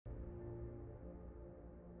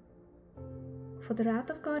For the wrath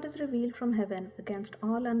of God is revealed from heaven against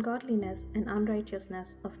all ungodliness and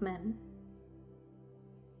unrighteousness of men.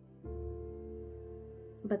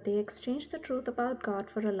 But they exchanged the truth about God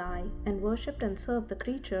for a lie, and worshipped and served the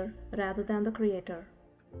creature rather than the Creator.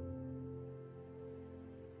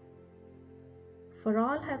 For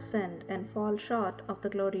all have sinned and fall short of the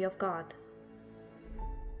glory of God.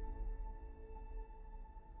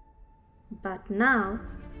 But now,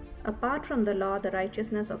 apart from the law, the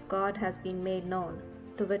righteousness of God has been made known,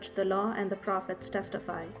 to which the law and the prophets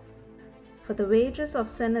testify. For the wages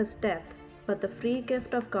of sin is death, but the free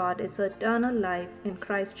gift of God is eternal life in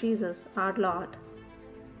Christ Jesus our Lord.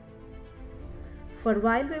 For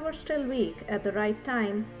while we were still weak, at the right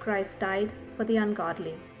time, Christ died for the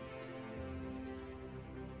ungodly.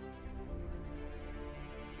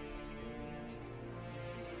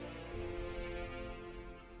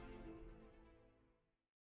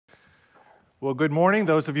 Well, good morning,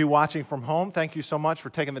 those of you watching from home. Thank you so much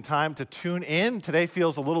for taking the time to tune in. Today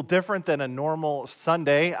feels a little different than a normal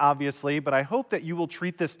Sunday, obviously, but I hope that you will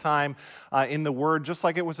treat this time in the Word just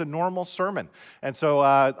like it was a normal sermon. And so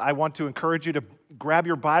I want to encourage you to grab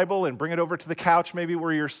your Bible and bring it over to the couch maybe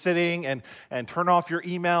where you're sitting and turn off your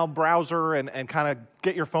email browser and kind of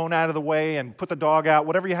get your phone out of the way and put the dog out,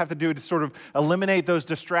 whatever you have to do to sort of eliminate those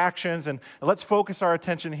distractions. And let's focus our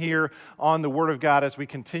attention here on the Word of God as we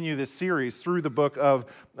continue this series through the book of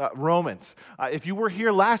Romans. If you were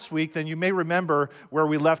here last week, then you may remember where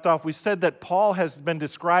we left off. We said that Paul has been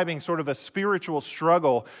describing sort of a spiritual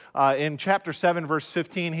struggle. In chapter 7, verse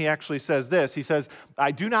 15, he actually says this. He says,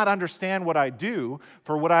 "I do not understand what I do,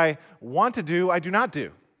 for what I want to do, I do not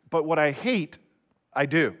do. But what I hate, I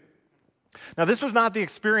do." Now, this was not the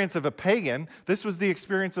experience of a pagan. This was the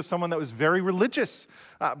experience of someone that was very religious.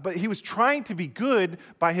 But he was trying to be good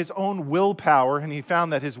by his own willpower, and he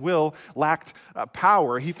found that his will lacked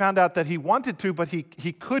power. He found out that he wanted to, but he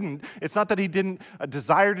couldn't. It's not that he didn't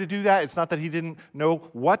desire to do that. It's not that he didn't know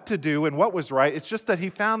what to do and what was right. It's just that he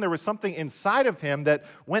found there was something inside of him that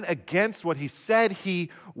went against what he said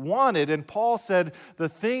he wanted. And Paul said, the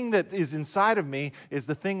thing that is inside of me is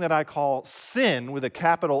the thing that I call sin with a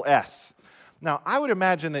capital S. Now, I would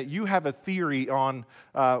imagine that you have a theory on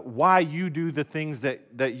why you do the things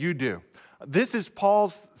that you do. This is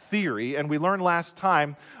Paul's theory, and we learned last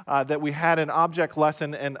time that we had an object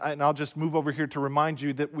lesson, and I'll just move over here to remind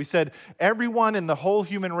you that we said everyone in the whole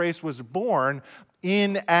human race was born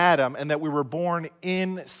in Adam, and that we were born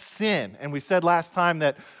in sin. And we said last time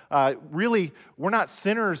that really we're not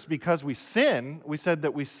sinners because we sin. We said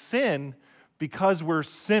that we sin because we're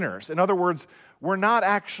sinners. In other words, we're not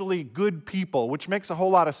actually good people, which makes a whole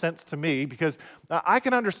lot of sense to me, because I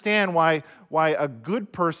can understand why a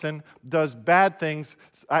good person does bad things.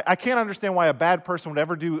 I can't understand why a bad person would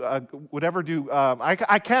ever do.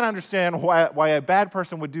 I can't understand why a bad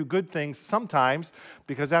person would do good things sometimes,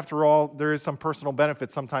 because after all, there is some personal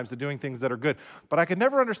benefit sometimes to doing things that are good. But I could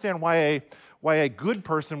never understand why a good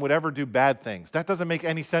person would ever do bad things. That doesn't make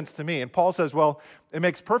any sense to me. And Paul says, well, it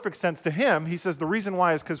makes perfect sense to him. He says the reason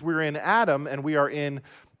why is because we're in Adam and we are in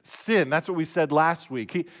sin. That's what we said last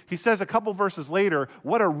week. He says a couple verses later,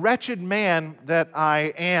 what a wretched man that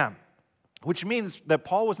I am. Which means that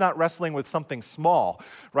Paul was not wrestling with something small,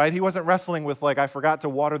 right? He wasn't wrestling with, like, I forgot to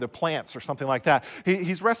water the plants or something like that.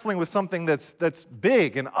 He's wrestling with something that's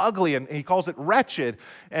big and ugly, and he calls it wretched.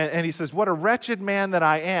 And he says, what a wretched man that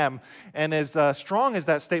I am. And as strong as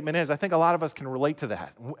that statement is, I think a lot of us can relate to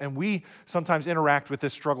that. And we sometimes interact with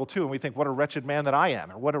this struggle too, and we think, what a wretched man that I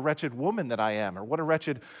am, or what a wretched woman that I am, or what a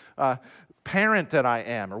wretched parent that I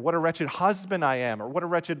am, or what a wretched husband I am, or what a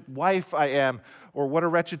wretched wife I am, or what a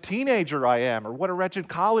wretched teenager I am, or what a wretched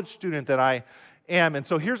college student that I am. And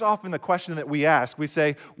so here's often the question that we ask. We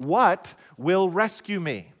say, what will rescue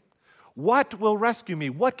me? What will rescue me?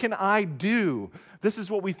 What can I do? This is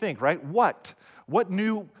what we think, right? What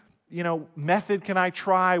new, method can I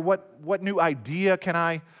try? What new idea can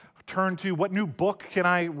I turn to? What new book can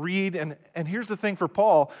I read? And here's the thing for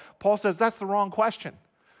Paul. Paul says that's the wrong question.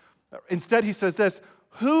 Instead, he says this,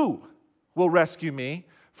 who will rescue me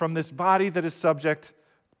from this body that is subject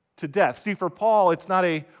to death? See, for Paul, it's not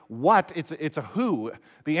a what, it's a who.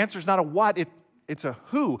 The answer is not a what, it's a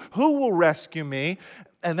who. Who will rescue me?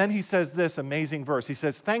 And then he says this amazing verse. He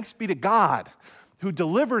says, thanks be to God who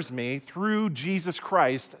delivers me through Jesus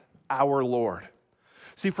Christ, our Lord.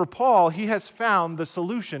 See, for Paul, he has found the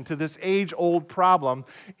solution to this age-old problem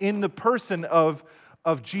in the person of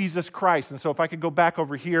Jesus Christ. And so if I could go back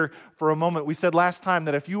over here for a moment, we said last time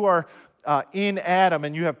that if you are in Adam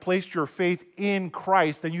and you have placed your faith in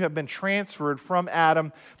Christ, then you have been transferred from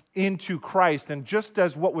Adam into Christ. And just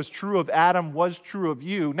as what was true of Adam was true of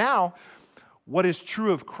you, now what is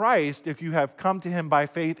true of Christ, if you have come to him by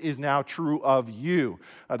faith, is now true of you.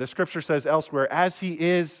 The scripture says elsewhere, as he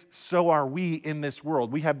is, so are we in this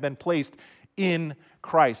world. We have been placed in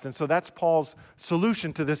Christ. And so that's Paul's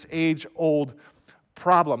solution to this age-old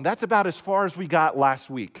problem. That's about as far as we got last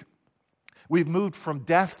week. We've moved from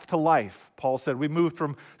death to life, Paul said. We moved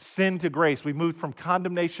from sin to grace. We moved from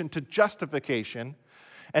condemnation to justification.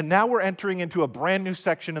 And now we're entering into a brand new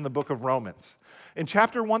section in the book of Romans. In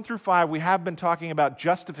chapter 1 through 5, we have been talking about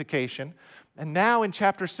justification. And now in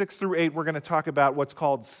chapter 6 through 8, we're going to talk about what's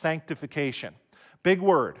called sanctification. Big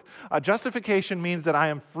word. Justification means that I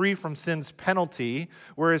am free from sin's penalty,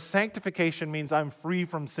 whereas sanctification means I'm free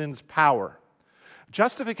from sin's power.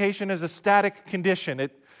 Justification is a static condition.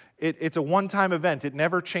 It's a one-time event. It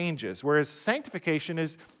never changes, whereas sanctification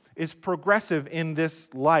is progressive in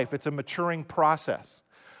this life. It's a maturing process.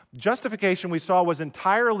 Justification, we saw, was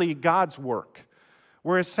entirely God's work,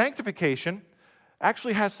 whereas sanctification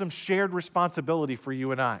actually has some shared responsibility for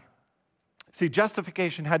you and I. See,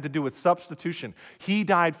 justification had to do with substitution. He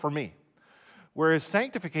died for me. Whereas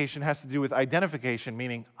sanctification has to do with identification,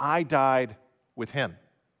 meaning I died with him.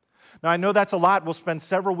 Now, I know that's a lot. We'll spend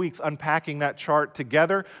several weeks unpacking that chart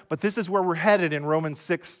together, but this is where we're headed in Romans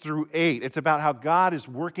 6 through 8. It's about how God is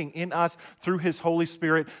working in us through his Holy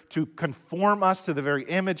Spirit to conform us to the very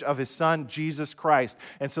image of his Son, Jesus Christ.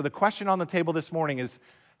 And so the question on the table this morning is,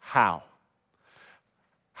 how?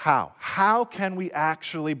 How? How can we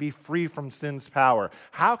actually be free from sin's power?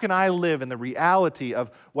 How can I live in the reality of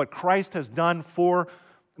what Christ has done for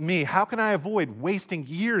me? How can I avoid wasting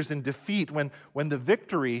years in defeat when the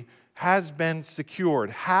victory has been secured?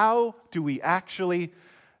 How do we actually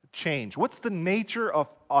change? What's the nature of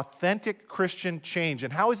authentic Christian change?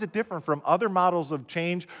 And how is it different from other models of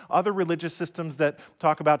change, other religious systems that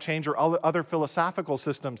talk about change, or other philosophical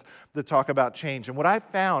systems that talk about change? And what I've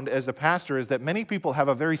found as a pastor is that many people have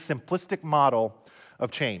a very simplistic model of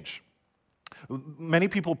change. Many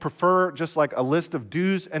people prefer just like a list of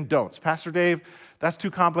do's and don'ts. Pastor Dave, that's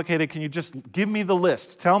too complicated. Can you just give me the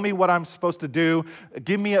list? Tell me what I'm supposed to do.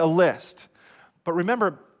 Give me a list. But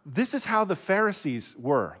remember, this is how the Pharisees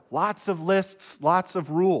were. Lots of lists, lots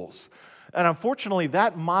of rules. And unfortunately,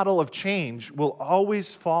 that model of change will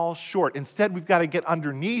always fall short. Instead, we've got to get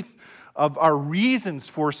underneath of our reasons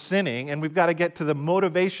for sinning, and we've got to get to the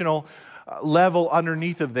motivational level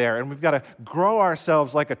underneath of there. And we've got to grow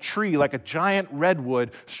ourselves like a tree, like a giant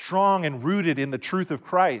redwood, strong and rooted in the truth of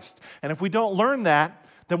Christ. And if we don't learn that,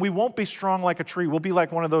 then we won't be strong like a tree. We'll be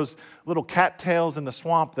like one of those little cattails in the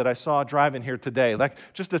swamp that I saw driving here today, like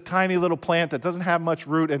just a tiny little plant that doesn't have much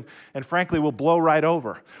root and frankly will blow right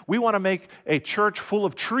over. We want to make a church full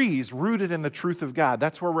of trees rooted in the truth of God.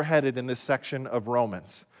 That's where we're headed in this section of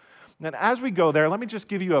Romans. And as we go there, let me just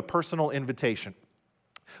give you a personal invitation.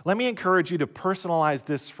 Let me encourage you to personalize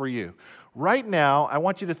this for you. Right now, I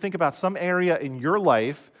want you to think about some area in your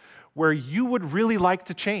life where you would really like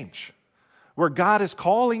to change, where God is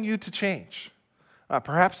calling you to change.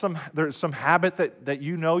 Perhaps there's some habit that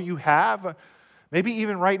you know you have. Maybe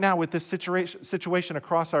even right now with this situation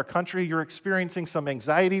across our country, you're experiencing some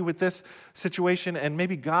anxiety with this situation, and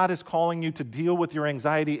maybe God is calling you to deal with your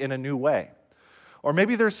anxiety in a new way. Or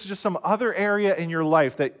maybe there's just some other area in your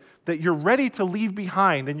life that you're ready to leave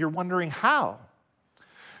behind, and you're wondering how.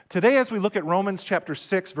 Today, as we look at Romans chapter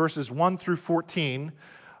 6, verses 1 through 14,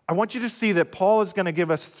 I want you to see that Paul is going to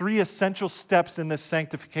give us 3 essential steps in this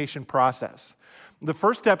sanctification process. The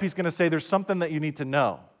first step, he's going to say there's something that you need to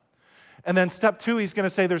know. And then step 2, he's going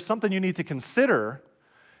to say there's something you need to consider.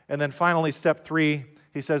 And then finally, step 3,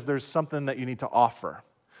 he says there's something that you need to offer.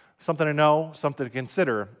 Something to know, something to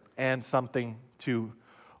consider, and something to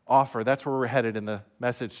offer. That's where we're headed in the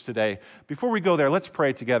message today. Before we go there, let's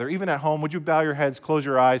pray together. Even at home, would you bow your heads, close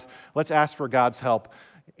your eyes? Let's ask for God's help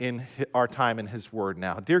in our time in his word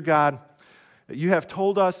now. Dear God, you have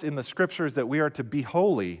told us in the scriptures that we are to be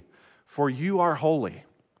holy, for you are holy.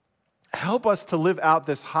 Help us to live out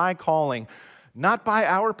this high calling, not by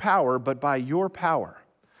our power, but by your power.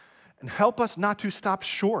 And help us not to stop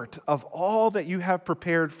short of all that you have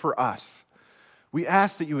prepared for us. We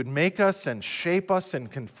ask that you would make us and shape us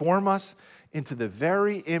and conform us into the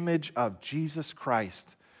very image of Jesus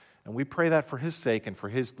Christ. And we pray that for his sake and for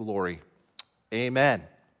his glory. Amen.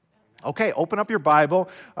 Okay, open up your Bible.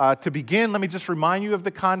 To begin, let me just remind you of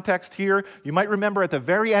the context here. You might remember at the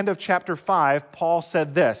very end of chapter 5, Paul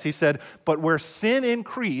said this. He said, "But where sin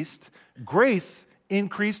increased, grace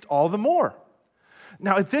increased all the more."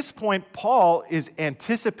 Now, at this point, Paul is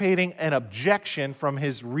anticipating an objection from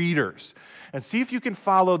his readers. And see if you can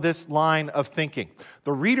follow this line of thinking.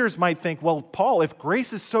 The readers might think, well, Paul, if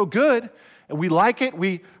grace is so good and we like it,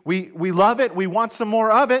 we love it, we want some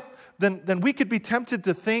more of it, then we could be tempted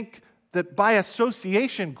to think that by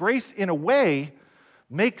association, grace in a way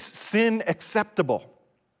makes sin acceptable.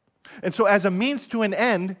 And so as a means to an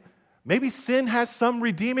end, maybe sin has some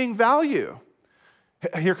redeeming value.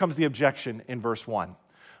 Here comes the objection in verse 1.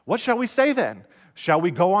 What shall we say then? Shall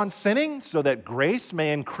we go on sinning so that grace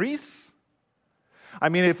may increase? I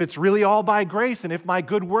mean, if it's really all by grace, and if my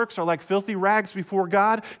good works are like filthy rags before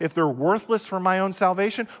God, if they're worthless for my own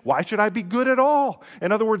salvation, why should I be good at all?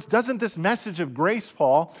 In other words, doesn't this message of grace,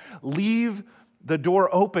 Paul, leave the door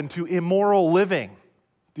open to immoral living?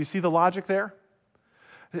 Do you see the logic there?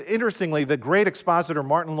 Interestingly, the great expositor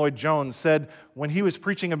Martin Lloyd-Jones said when he was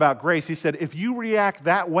preaching about grace, he said, if you react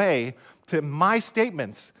that way to my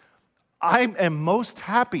statements, I am most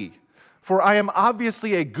happy, for I am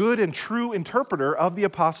obviously a good and true interpreter of the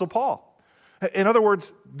Apostle Paul. In other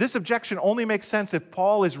words, this objection only makes sense if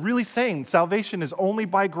Paul is really saying salvation is only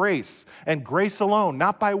by grace and grace alone,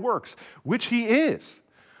 not by works, which he is.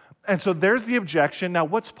 And so there's the objection. Now,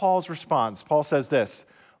 what's Paul's response? Paul says this,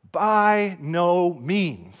 by no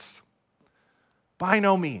means. By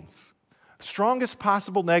no means. Strongest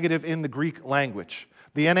possible negative in the Greek language.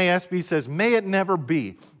 The NASB says, may it never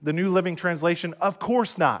be. The New Living Translation, of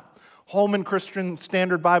course not. Holman Christian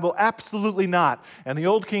Standard Bible, absolutely not. And the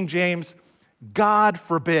Old King James, God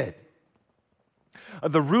forbid.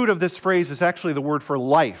 The root of this phrase is actually the word for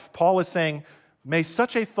life. Paul is saying, may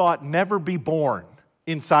such a thought never be born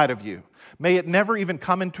inside of you. May it never even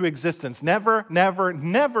come into existence. Never, never,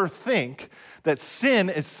 never think that sin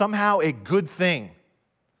is somehow a good thing.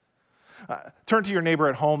 Turn to your neighbor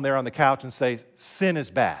at home there on the couch and say, sin is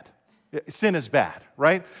bad. Sin is bad,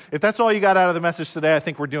 right? If that's all you got out of the message today, I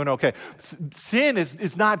think we're doing okay. Sin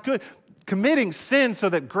is not good. Committing sin so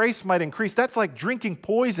that grace might increase, that's like drinking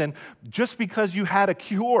poison just because you had a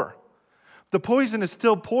cure. The poison is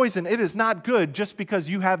still poison. It is not good just because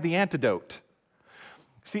you have the antidote.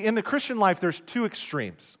 See, in the Christian life, there's two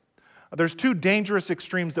extremes. There's two dangerous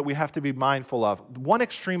extremes that we have to be mindful of. One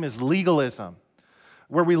extreme is legalism,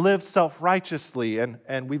 where we live self-righteously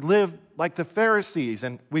and we live like the Pharisees,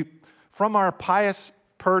 and from our pious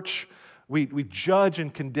perch, we judge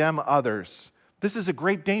and condemn others. This is a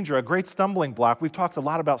great danger, a great stumbling block. We've talked a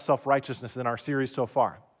lot about self-righteousness in our series so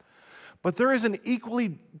far. But there is an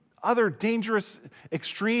equally other dangerous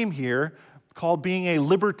extreme here called being a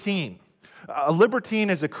libertine. A libertine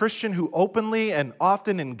is a Christian who openly and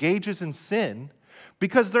often engages in sin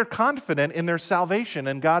because they're confident in their salvation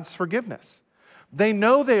and God's forgiveness. They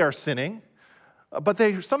know they are sinning, but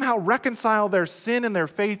they somehow reconcile their sin and their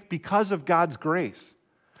faith because of God's grace.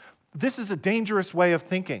 This is a dangerous way of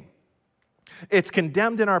thinking. It's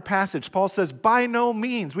condemned in our passage. Paul says, by no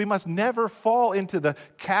means, we must never fall into the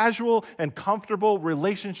casual and comfortable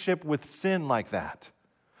relationship with sin like that.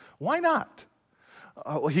 Why not?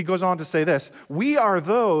 He goes on to say this, we are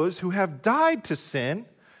those who have died to sin.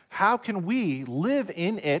 How can we live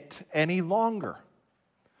in it any longer?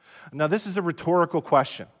 Now, this is a rhetorical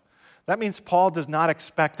question. That means Paul does not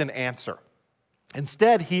expect an answer.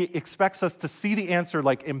 Instead, he expects us to see the answer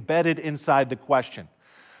like embedded inside the question.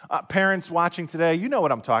 Parents watching today, you know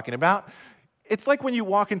what I'm talking about. It's like when you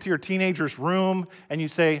walk into your teenager's room and you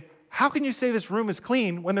say, how can you say this room is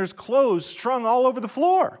clean when there's clothes strung all over the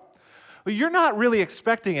floor? Well, you're not really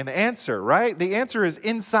expecting an answer, right? The answer is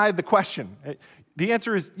inside the question. The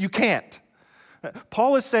answer is you can't.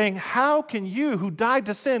 Paul is saying, how can you who died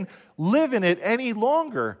to sin live in it any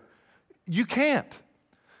longer? You can't.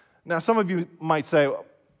 Now, some of you might say,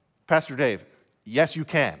 Pastor Dave, yes, you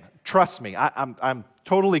can. Trust me, I'm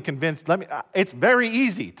totally convinced. It's very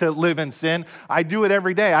easy to live in sin. I do it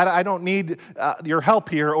every day. I don't need your help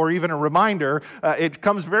here or even a reminder. It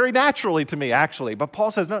comes very naturally to me, actually. But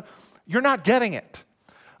Paul says, no, you're not getting it.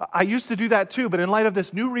 I used to do that too, but in light of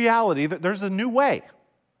this new reality, there's a new way.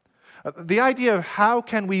 The idea of how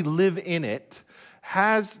can we live in it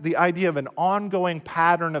has the idea of an ongoing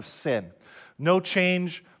pattern of sin. No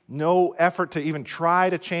change, no effort to even try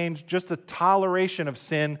to change, just a toleration of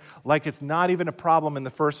sin like it's not even a problem in the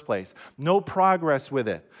first place. No progress with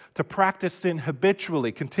it. To practice sin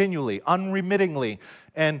habitually, continually, unremittingly,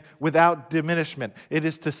 and without diminishment. It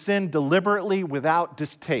is to sin deliberately without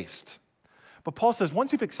distaste. But Paul says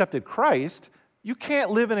once you've accepted Christ, you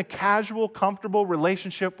can't live in a casual, comfortable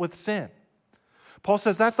relationship with sin. Paul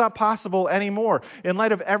says that's not possible anymore. In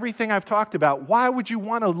light of everything I've talked about, why would you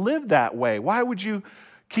want to live that way? Why would you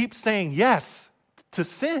keep saying yes to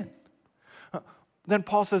sin? Then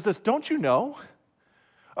Paul says this, don't you know?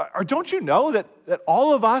 Or don't you know that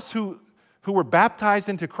all of us who who were baptized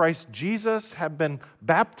into Christ Jesus have been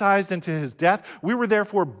baptized into his death. We were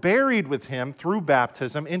therefore buried with him through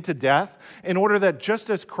baptism into death, in order that just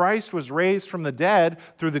as Christ was raised from the dead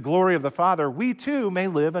through the glory of the Father, we too may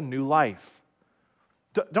live a new life.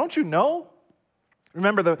 Don't you know?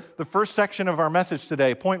 Remember, the first section of our message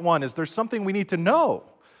today, point 1, is there's something we need to know.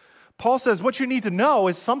 Paul says what you need to know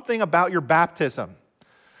is something about your baptism.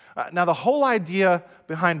 Now, the whole idea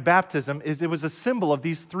behind baptism is it was a symbol of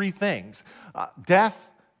these three things: death,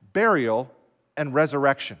 burial, and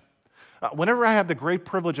resurrection. Whenever I have the great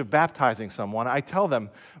privilege of baptizing someone, I tell them,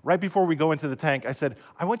 right before we go into the tank, I said,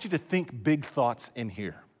 I want you to think big thoughts in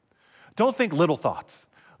here. Don't think little thoughts.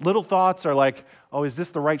 Little thoughts are like, oh, is this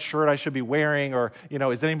the right shirt I should be wearing? Or,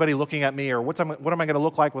 is anybody looking at me? Or what am I going to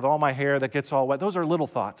look like with all my hair that gets all wet? Those are little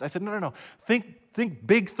thoughts. I said, no. Think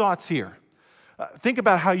big thoughts here. Think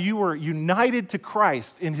about how you were united to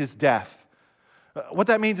Christ in his death. What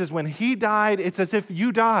that means is when he died, it's as if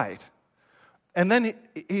you died. And then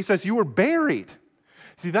he says you were buried.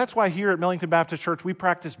 See, that's why here at Millington Baptist Church, we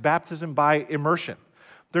practice baptism by immersion.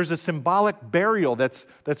 There's a symbolic burial that's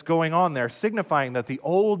going on there, signifying that the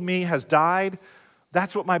old me has died.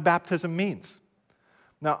 That's what my baptism means.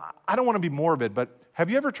 Now, I don't want to be morbid, but have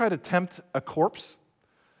you ever tried to tempt a corpse?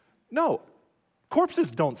 No. Corpses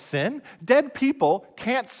don't sin. Dead people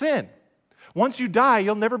can't sin. Once you die,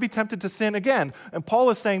 you'll never be tempted to sin again. And Paul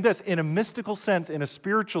is saying this, in a mystical sense, in a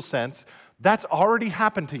spiritual sense, that's already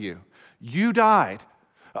happened to you. You died.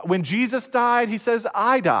 When Jesus died, he says,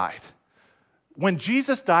 I died. When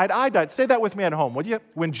Jesus died, I died. Say that with me at home, would you?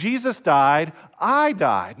 When Jesus died, I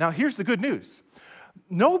died. Now, here's the good news.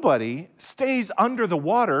 Nobody stays under the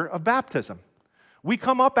water of baptism. We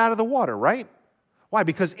come up out of the water, right? Why?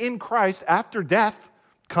 Because in Christ, after death,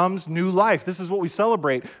 comes new life. This is what we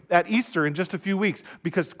celebrate at Easter in just a few weeks.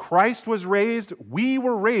 Because Christ was raised, we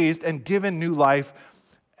were raised and given new life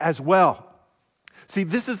as well. See,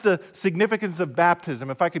 this is the significance of baptism.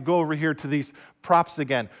 If I could go over here to these props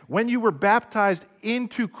again. When you were baptized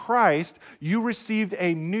into Christ, you received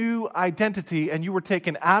a new identity, and you were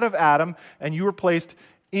taken out of Adam, and you were placed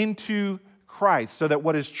into Christ, so that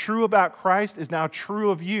what is true about Christ is now true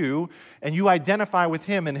of you, and you identify with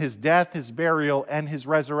him in his death, his burial, and his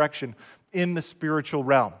resurrection in the spiritual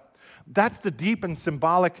realm. That's the deep and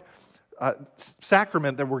symbolic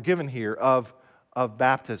sacrament that we're given here of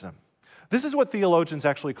baptism. This is what theologians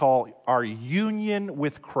actually call our union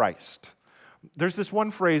with Christ. There's this one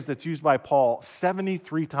phrase that's used by Paul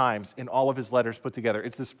 73 times in all of his letters put together.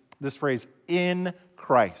 It's this phrase, in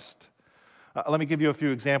Christ. Let me give you a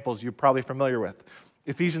few examples you're probably familiar with.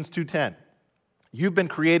 Ephesians 2:10. You've been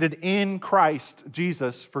created in Christ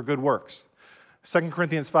Jesus for good works. 2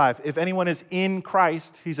 Corinthians 5. If anyone is in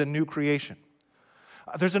Christ, he's a new creation.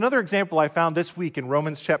 There's another example I found this week in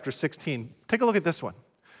Romans chapter 16. Take a look at this one.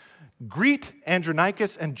 Greet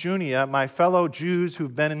Andronicus and Junia, my fellow Jews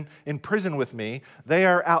who've been in prison with me. They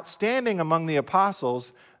are outstanding among the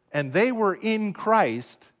apostles, and they were in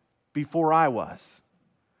Christ before I was.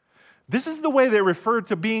 This is the way they referred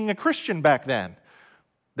to being a Christian back then.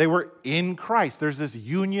 They were in Christ. There's this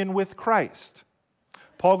union with Christ.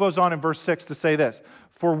 Paul goes on in verse 6 to say this,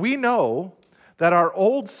 for we know that our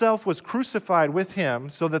old self was crucified with him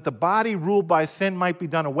so that the body ruled by sin might be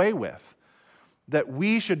done away with, that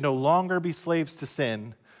we should no longer be slaves to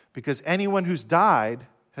sin, because anyone who's died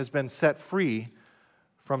has been set free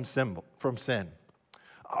from sin.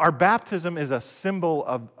 Our baptism is a symbol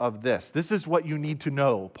of this. This is what you need to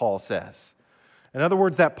know, Paul says. In other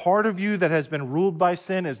words, that part of you that has been ruled by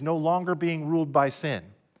sin is no longer being ruled by sin.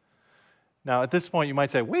 Now, at this point, you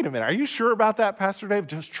might say, wait a minute, are you sure about that, Pastor Dave?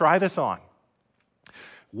 Just try this on.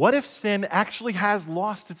 What if sin actually has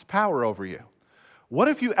lost its power over you? What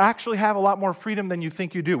if you actually have a lot more freedom than you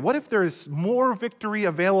think you do? What if there is more victory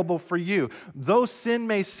available for you? Though sin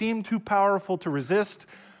may seem too powerful to resist,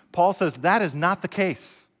 Paul says that is not the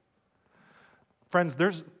case. Friends,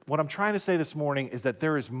 what I'm trying to say this morning is that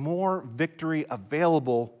there is more victory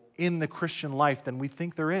available in the Christian life than we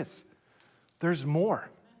think there is. There's more.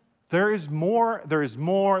 There is more, there is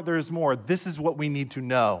more, there is more. This is what we need to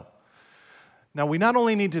know. Now, we not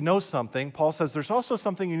only need to know something, Paul says there's also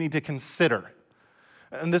something you need to consider.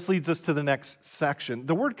 And this leads us to the next section.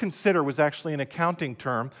 The word consider was actually an accounting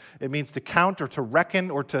term. It means to count or to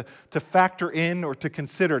reckon or to factor in or to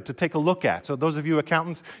consider, to take a look at. So those of you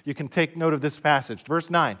accountants, you can take note of this passage. Verse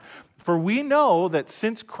 9, for we know that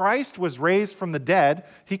since Christ was raised from the dead,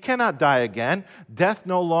 he cannot die again. Death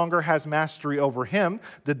no longer has mastery over him.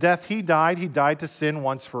 The death he died to sin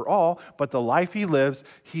once for all. But the life he lives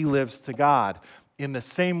to God. In the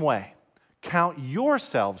same way, count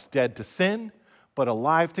yourselves dead to sin, but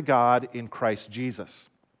alive to God in Christ Jesus.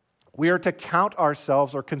 We are to count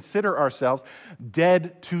ourselves or consider ourselves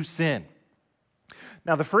dead to sin.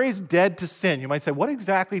 Now, the phrase dead to sin, you might say, what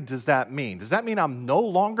exactly does that mean? Does that mean I'm no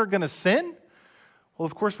longer going to sin? Well,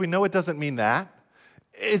 of course, we know it doesn't mean that.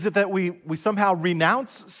 Is it that we somehow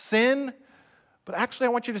renounce sin? But actually, I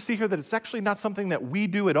want you to see here that it's actually not something that we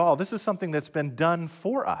do at all. This is something that's been done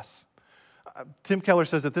for us. Tim Keller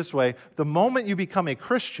says it this way: the moment you become a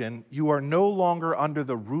Christian, you are no longer under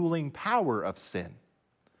the ruling power of sin.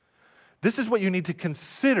 This is what you need to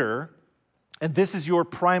consider, and this is your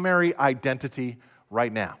primary identity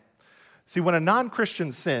right now. See, when a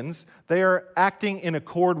non-Christian sins, they are acting in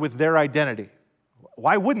accord with their identity.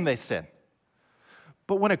 Why wouldn't they sin?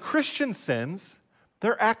 But when a Christian sins,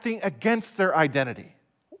 they're acting against their identity.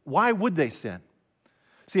 Why would they sin?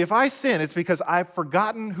 See, if I sin, it's because I've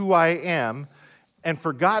forgotten who I am and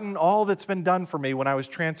forgotten all that's been done for me when I was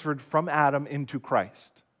transferred from Adam into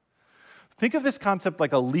Christ. Think of this concept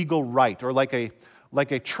like a legal right or like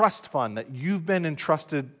a trust fund that you've been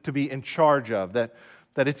entrusted to be in charge of, that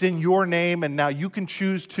it's in your name and now you can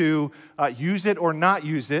choose to use it or not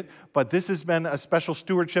use it, but this has been a special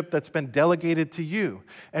stewardship that's been delegated to you.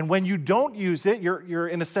 And when you don't use it, you're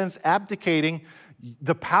in a sense abdicating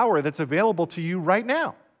the power that's available to you right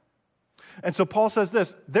now. And so Paul says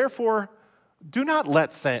this: therefore, do not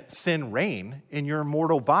let sin reign in your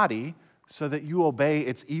mortal body so that you obey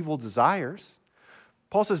its evil desires.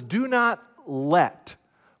 Paul says, do not let.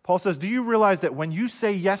 Paul says, do you realize that when you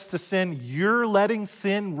say yes to sin, you're letting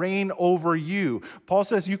sin reign over you? Paul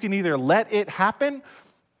says you can either let it happen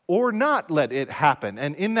or not let it happen.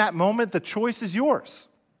 And in that moment, the choice is yours.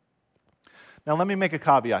 Now, let me make a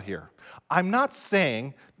caveat here. I'm not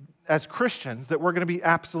saying, as Christians, that we're going to be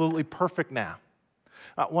absolutely perfect now.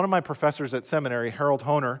 One of my professors at seminary, Harold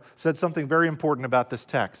Hoehner, said something very important about this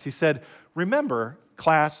text. He said, remember,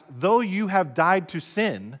 class, though you have died to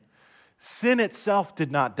sin, sin itself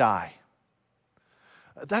did not die.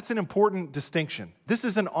 That's an important distinction. This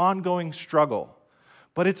is an ongoing struggle,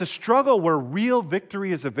 but it's a struggle where real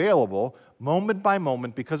victory is available moment by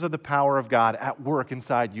moment because of the power of God at work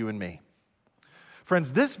inside you and me.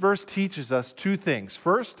 Friends, this verse teaches us two things.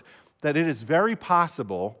 First, that it is very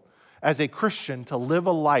possible as a Christian to live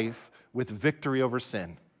a life with victory over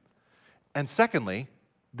sin. And secondly,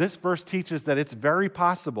 this verse teaches that it's very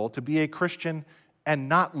possible to be a Christian and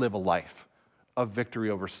not live a life of victory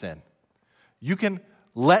over sin. You can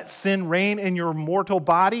let sin reign in your mortal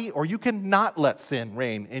body, or you can not let sin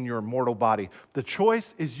reign in your mortal body. The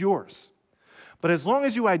choice is yours. But as long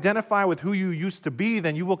as you identify with who you used to be,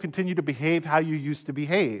 then you will continue to behave how you used to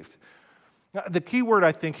behave. Now, the key word,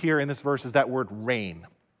 I think, here in this verse is that word reign.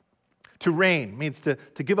 To reign means to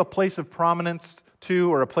give a place of prominence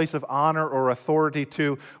to, or a place of honor or authority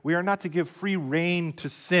to. We are not to give free rein to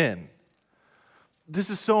sin.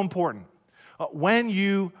 This is so important. When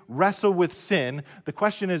you wrestle with sin, the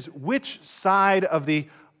question is, which side of the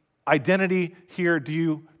identity here do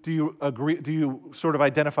you agree? Do you sort of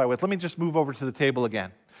identify with? Let me just move over to the table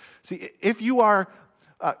again. See, if you are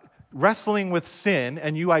wrestling with sin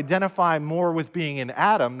and you identify more with being in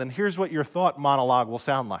Adam, then here's what your thought monologue will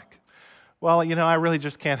sound like. Well, I really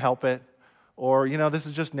just can't help it. Or, this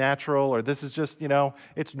is just natural, or this is just,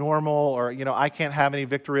 it's normal, or, I can't have any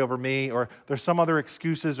victory over me, or there's some other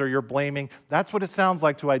excuses, or you're blaming. That's what it sounds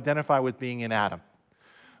like to identify with being in Adam.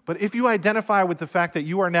 But if you identify with the fact that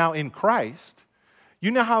you are now in Christ,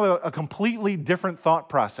 you now have a completely different thought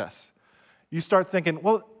process. You start thinking,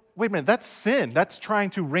 well, wait a minute, that's sin. That's trying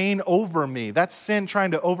to reign over me. That's sin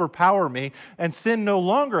trying to overpower me, and sin no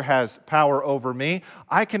longer has power over me.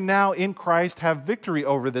 I can now, in Christ, have victory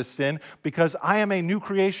over this sin because I am a new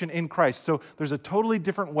creation in Christ. So there's a totally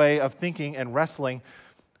different way of thinking and wrestling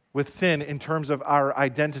with sin in terms of our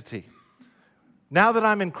identity. Now that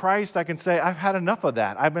I'm in Christ, I can say, I've had enough of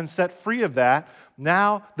that. I've been set free of that.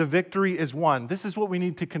 Now the victory is won. This is what we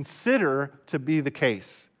need to consider to be the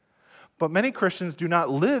case. But many Christians do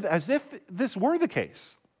not live as if this were the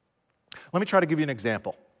case. Let me try to give you an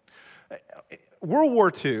example. World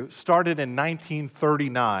War II started in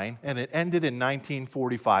 1939 and it ended in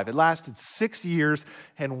 1945. It lasted 6 years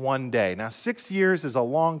and 1 day. Now, 6 years is a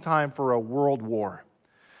long time for a world war.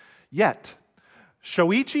 Yet,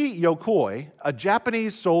 Shoichi Yokoi, a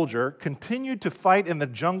Japanese soldier, continued to fight in the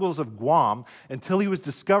jungles of Guam until he was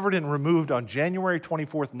discovered and removed on January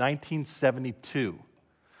 24th, 1972.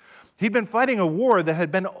 He'd been fighting a war that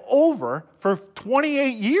had been over for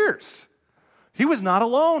 28 years. He was not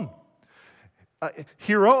alone.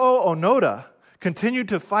 Hiroo Onoda continued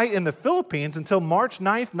to fight in the Philippines until March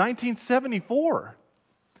 9th, 1974.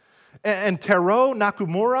 And Taro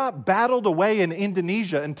Nakamura battled away in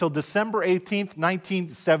Indonesia until December 18th,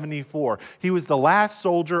 1974. He was the last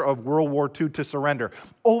soldier of World War II to surrender,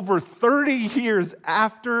 over 30 years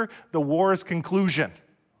after the war's conclusion.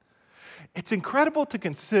 It's incredible to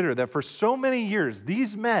consider that for so many years,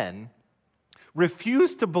 these men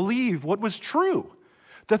refused to believe what was true,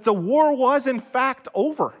 that the war was in fact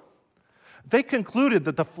over. They concluded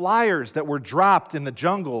that the flyers that were dropped in the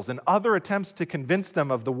jungles and other attempts to convince them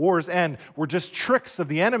of the war's end were just tricks of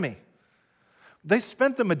the enemy. They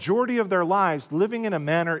spent the majority of their lives living in a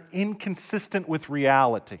manner inconsistent with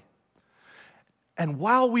reality. And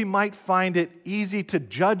while we might find it easy to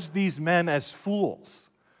judge these men as fools,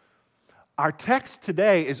 our text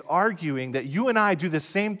today is arguing that you and I do the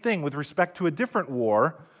same thing with respect to a different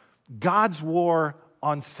war, God's war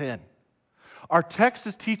on sin. Our text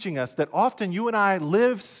is teaching us that often you and I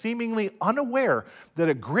live seemingly unaware that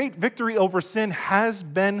a great victory over sin has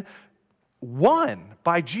been won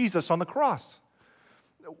by Jesus on the cross.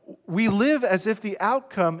 We live as if the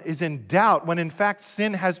outcome is in doubt when in fact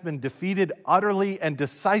sin has been defeated utterly and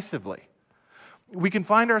decisively. We can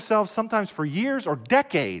find ourselves sometimes for years or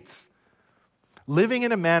decades living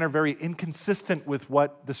in a manner very inconsistent with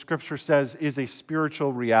what the Scripture says is a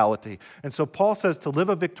spiritual reality. And so Paul says to live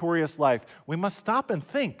a victorious life, we must stop and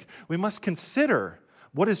think. We must consider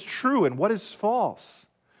what is true and what is false.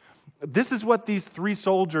 This is what these three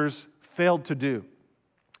soldiers failed to do.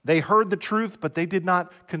 They heard the truth, but they did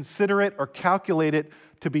not consider it or calculate it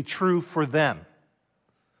to be true for them.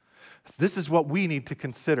 This is what we need to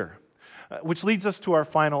consider. Which leads us to our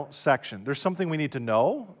final section. There's something we need to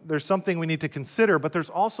know, there's something we need to consider, but there's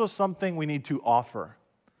also something we need to offer.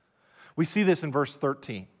 We see this in verse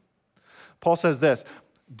 13. Paul says this,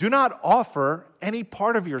 "Do not offer any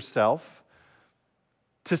part of yourself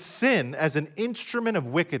to sin as an instrument of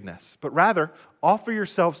wickedness, but rather offer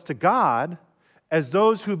yourselves to God as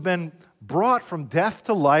those who've been brought from death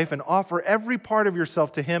to life, and offer every part of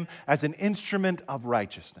yourself to Him as an instrument of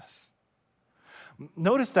righteousness."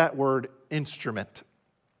 Notice that word, instrument.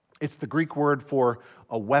 It's the Greek word for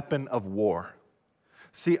a weapon of war.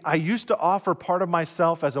 See, I used to offer part of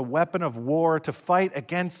myself as a weapon of war to fight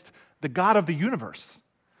against the God of the universe,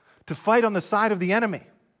 to fight on the side of the enemy.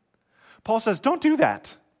 Paul says, don't do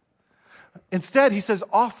that. Instead, he says,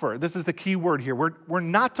 offer. This is the key word here. We're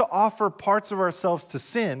not to offer parts of ourselves to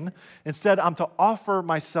sin. Instead, I'm to offer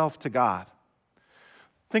myself to God.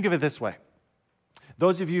 Think of it this way.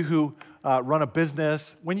 Those of you who run a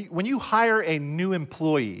business, when you hire a new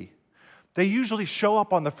employee, they usually show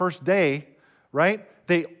up on the first day, right?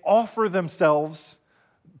 They offer themselves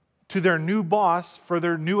to their new boss for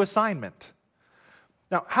their new assignment.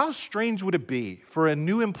 Now, how strange would it be for a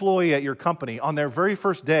new employee at your company on their very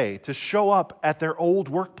first day to show up at their old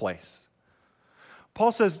workplace?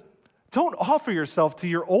 Paul says, don't offer yourself to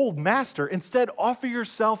your old master. Instead, offer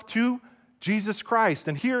yourself to Jesus Christ.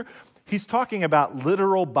 And here, he's talking about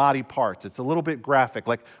literal body parts. It's a little bit graphic,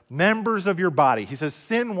 like members of your body. He says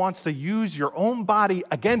sin wants to use your own body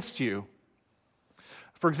against you.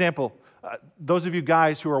 For example, those of you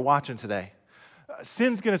guys who are watching today,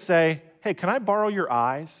 sin's going to say, hey, can I borrow your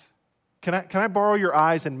eyes? Can I borrow your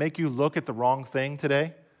eyes and make you look at the wrong thing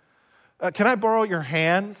today? Can I borrow your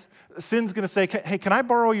hands? Sin's going to say, hey, can I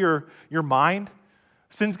borrow your mind?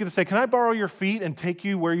 Sin's going to say, can I borrow your feet and take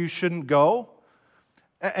you where you shouldn't go?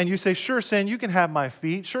 And you say, sure, sin, you can have my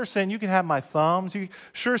feet. Sure, sin, you can have my thumbs.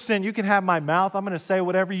 Sure, sin, you can have my mouth. I'm going to say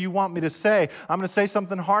whatever you want me to say. I'm going to say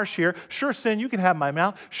something harsh here. Sure, sin, you can have my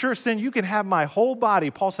mouth. Sure, sin, you can have my whole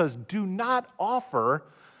body. Paul says, do not offer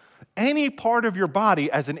any part of your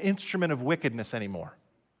body as an instrument of wickedness anymore.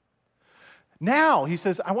 Now, he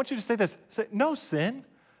says, I want you to say this. Say, no, sin,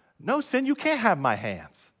 you can't have my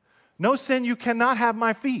hands. No, sin, you cannot have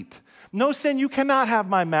my feet. No, sin, you cannot have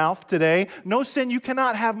my mouth today. No, sin, you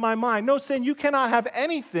cannot have my mind. No, sin, you cannot have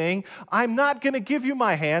anything. I'm not going to give you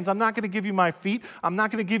my hands. I'm not going to give you my feet. I'm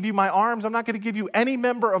not going to give you my arms. I'm not going to give you any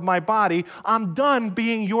member of my body. I'm done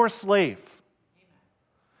being your slave.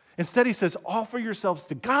 Instead, he says, offer yourselves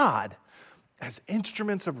to God as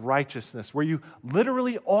instruments of righteousness, where you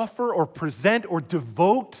literally offer or present or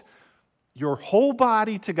devote your whole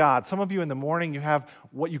body to God. Some of you in the morning, you have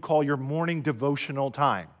what you call your morning devotional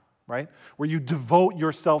time, right? Where you devote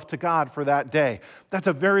yourself to God for that day. That's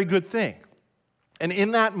a very good thing. And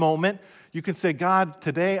in that moment, you can say, God,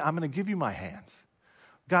 today I'm going to give you my hands.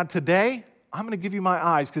 God, today I'm going to give you my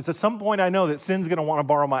eyes, because at some point I know that sin's going to want to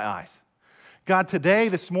borrow my eyes. God, today,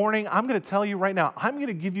 this morning, I'm going to tell you right now, I'm going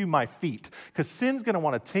to give you my feet, because sin's going to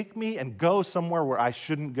want to take me and go somewhere where I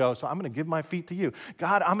shouldn't go, so I'm going to give my feet to you.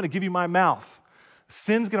 God, I'm going to give you my mouth.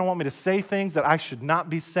 Sin's going to want me to say things that I should not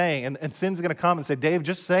be saying. And sin's going to come and say, Dave,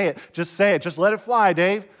 just say it. Just say it. Just let it fly,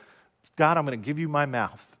 Dave. God, I'm going to give you my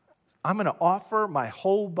mouth. I'm going to offer my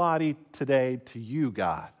whole body today to you,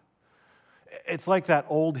 God. It's like that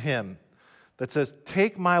old hymn that says,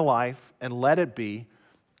 take my life and let it be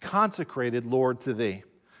consecrated, Lord, to thee.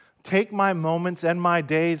 Take my moments and my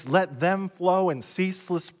days, let them flow in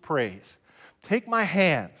ceaseless praise. Take my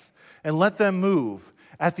hands and let them move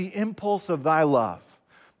at the impulse of thy love.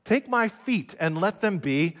 Take my feet and let them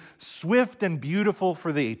be swift and beautiful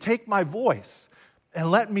for thee. Take my voice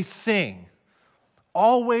and let me sing,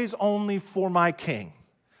 always only for my King.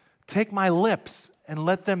 Take my lips and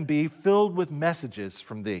let them be filled with messages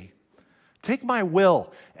from thee. Take my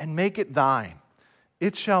will and make it thine.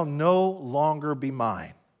 It shall no longer be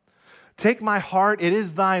mine. Take my heart, it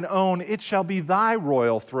is thine own. It shall be thy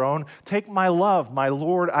royal throne. Take my love, my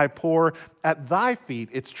Lord, I pour at thy feet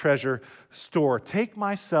its treasure store. Take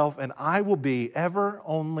myself, and I will be ever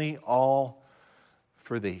only all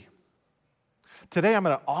for thee. Today I'm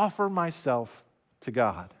going to offer myself to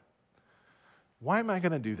God. Why am I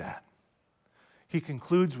going to do that? He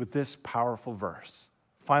concludes with this powerful verse.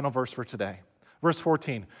 Final verse for today. Verse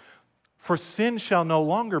 14. For sin shall no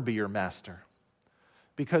longer be your master,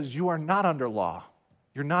 because you are not under law.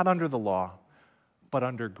 You're not under the law, but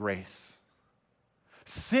under grace.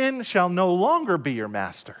 Sin shall no longer be your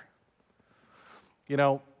master. You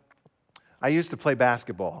know, I used to play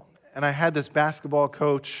basketball, and I had this basketball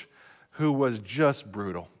coach who was just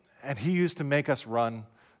brutal. And he used to make us run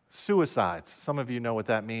suicides. Some of you know what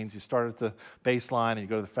that means. You start at the baseline and you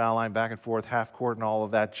go to the foul line, back and forth, half court and all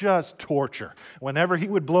of that. Just torture. Whenever he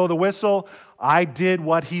would blow the whistle, I did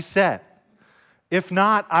what he said. If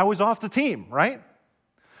not, I was off the team, right?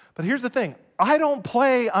 But here's the thing. I don't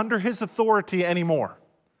play under his authority anymore.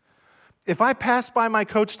 If I pass by my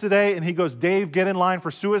coach today and he goes, Dave, get in line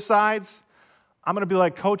for suicides, I'm going to be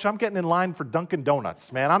like, Coach, I'm getting in line for Dunkin'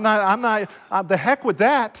 Donuts, man. I'm not, the heck with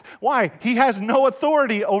that. Why? He has no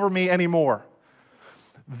authority over me anymore.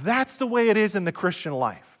 That's the way it is in the Christian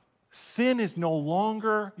life. Sin is no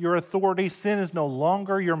longer your authority. Sin is no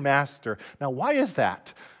longer your master. Now, why is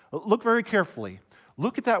that? Look very carefully.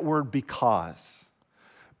 Look at that word because.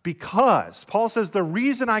 Because. Paul says the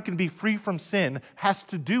reason I can be free from sin has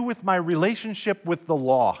to do with my relationship with the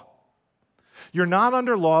law. You're not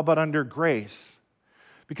under law, but under grace.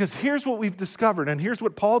 Because here's what we've discovered, and here's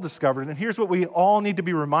what Paul discovered, and here's what we all need to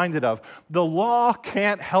be reminded of. The law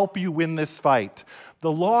can't help you win this fight.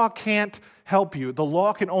 The law can't help you. The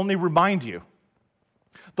law can only remind you.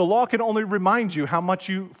 The law can only remind you how much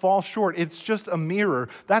you fall short. It's just a mirror.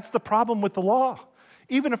 That's the problem with the law.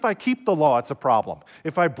 Even if I keep the law, it's a problem.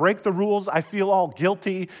 If I break the rules, I feel all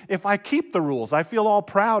guilty. If I keep the rules, I feel all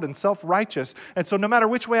proud and self-righteous. And so no matter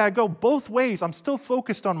which way I go, both ways, I'm still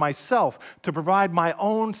focused on myself to provide my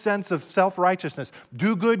own sense of self-righteousness.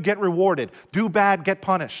 Do good, get rewarded. Do bad, get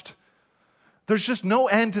punished. There's just no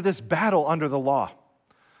end to this battle under the law.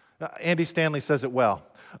 Andy Stanley says it well.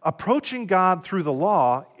 Approaching God through the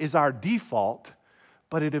law is our default,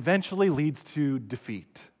 but it eventually leads to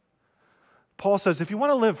defeat. Paul says if you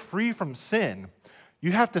want to live free from sin,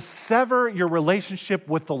 you have to sever your relationship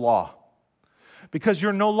with the law. Because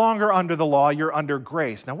you're no longer under the law, you're under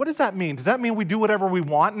grace. Now, what does that mean? Does that mean we do whatever we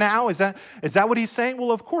want now? Is that what he's saying?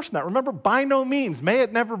 Well, of course not. Remember, by no means, may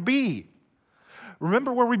it never be.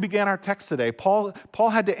 Remember where we began our text today. Paul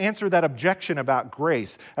had to answer that objection about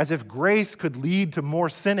grace, as if grace could lead to more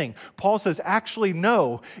sinning. Paul says, actually,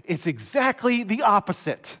 no, it's exactly the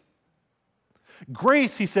opposite.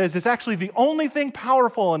 Grace, he says, is actually the only thing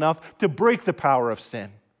powerful enough to break the power of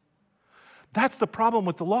sin. That's the problem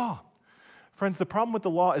with the law. Friends, the problem with the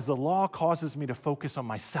law is the law causes me to focus on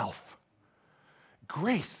myself.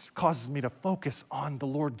 Grace causes me to focus on the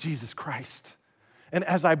Lord Jesus Christ. And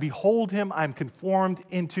as I behold him, I'm conformed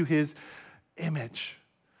into his image.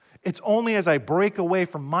 It's only as I break away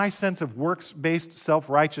from my sense of works-based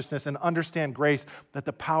self-righteousness and understand grace that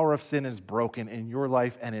the power of sin is broken in your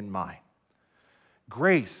life and in mine.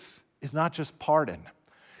 Grace is not just pardon,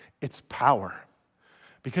 it's power.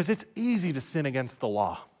 Because it's easy to sin against the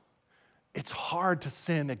law. It's hard to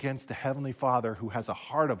sin against the Heavenly Father who has a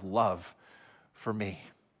heart of love for me.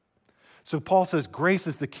 So Paul says grace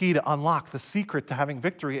is the key to unlock the secret to having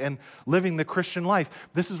victory and living the Christian life.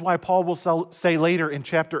 This is why Paul will say later in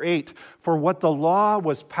chapter 8, for what the law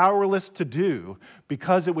was powerless to do,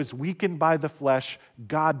 because it was weakened by the flesh,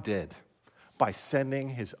 God did by sending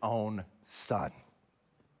his own Son.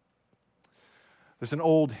 There's an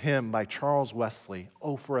old hymn by Charles Wesley,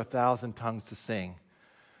 "Oh, for 1,000 tongues to sing,"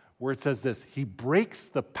 where it says this: he breaks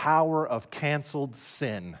the power of canceled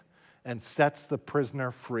sin and sets the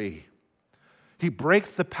prisoner free. He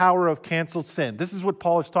breaks the power of canceled sin. This is what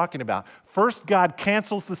Paul is talking about. First, God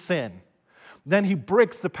cancels the sin. Then he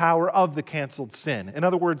breaks the power of the canceled sin. In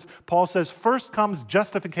other words, Paul says, first comes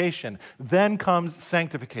justification, then comes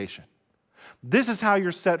sanctification. This is how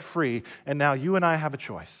you're set free, and now you and I have a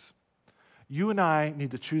choice. You and I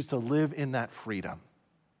need to choose to live in that freedom.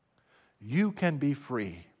 You can be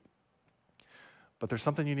free. But there's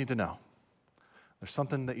something you need to know. There's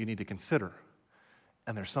something that you need to consider.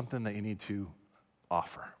 And there's something that you need to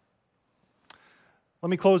offer.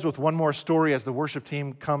 Let me close with one more story as the worship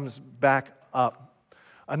team comes back up.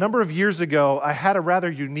 A number of years ago, I had a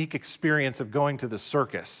rather unique experience of going to the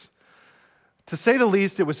circus. To say the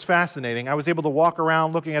least, it was fascinating. I was able to walk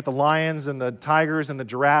around looking at the lions and the tigers and the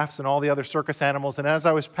giraffes and all the other circus animals. And as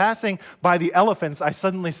I was passing by the elephants, I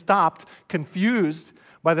suddenly stopped, confused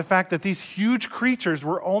by the fact that these huge creatures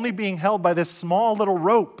were only being held by this small little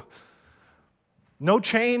rope. No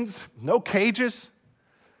chains, no cages.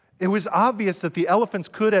 It was obvious that the elephants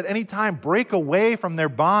could at any time break away from their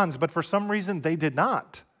bonds, but for some reason they did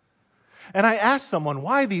not. And I asked someone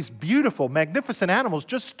why these beautiful, magnificent animals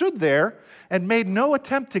just stood there and made no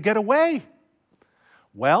attempt to get away.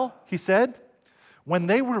 Well, he said, when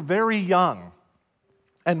they were very young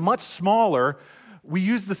and much smaller, we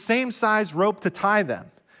used the same size rope to tie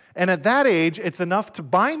them. And at that age, it's enough to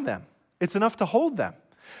bind them. It's enough to hold them.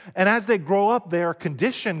 And as they grow up, they are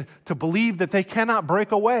conditioned to believe that they cannot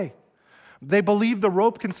break away. They believe the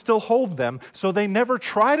rope can still hold them, so they never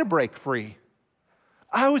try to break free.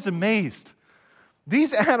 I was amazed.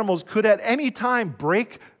 These animals could at any time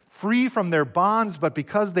break free from their bonds, but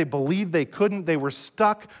because they believed they couldn't, they were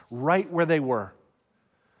stuck right where they were.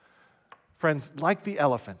 Friends, like the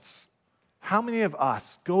elephants, how many of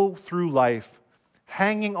us go through life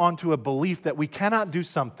hanging onto a belief that we cannot do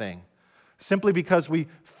something simply because we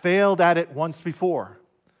failed at it once before?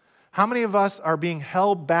 How many of us are being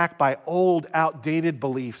held back by old, outdated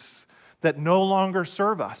beliefs that no longer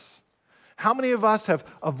serve us? How many of us have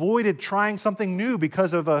avoided trying something new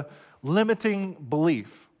because of a limiting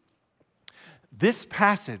belief? This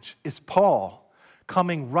passage is Paul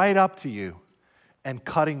coming right up to you and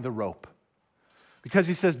cutting the rope. Because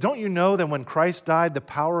he says, don't you know that when Christ died, the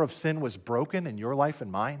power of sin was broken in your life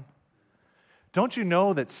and mine? Don't you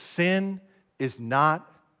know that sin is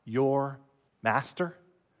not your master?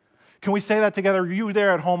 Can we say that together? You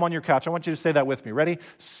there at home on your couch, I want you to say that with me. Ready?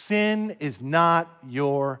 Sin is not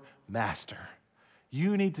your master.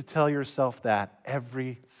 You need to tell yourself that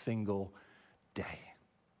every single day.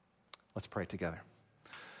 Let's pray together.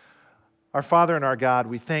 Our Father and our God,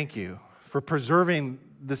 we thank you for preserving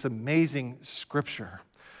this amazing scripture.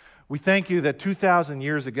 We thank you that 2,000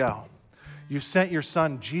 years ago, you sent your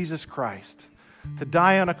Son, Jesus Christ, to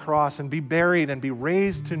die on a cross and be buried and be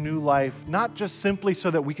raised to new life, not just simply so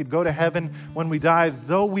that we could go to heaven when we die,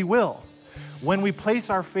 though we will. When we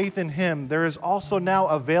place our faith in Him, there is also now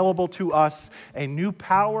available to us a new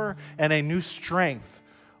power and a new strength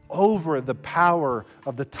over the power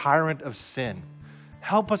of the tyrant of sin.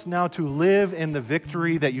 Help us now to live in the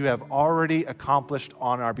victory that you have already accomplished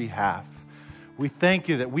on our behalf. We thank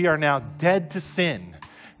you that we are now dead to sin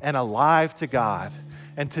and alive to God.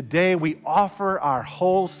 And today we offer our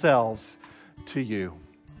whole selves to you.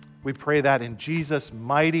 We pray that in Jesus'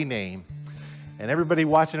 mighty name. And everybody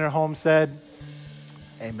watching at home said,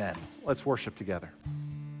 amen. Let's worship together.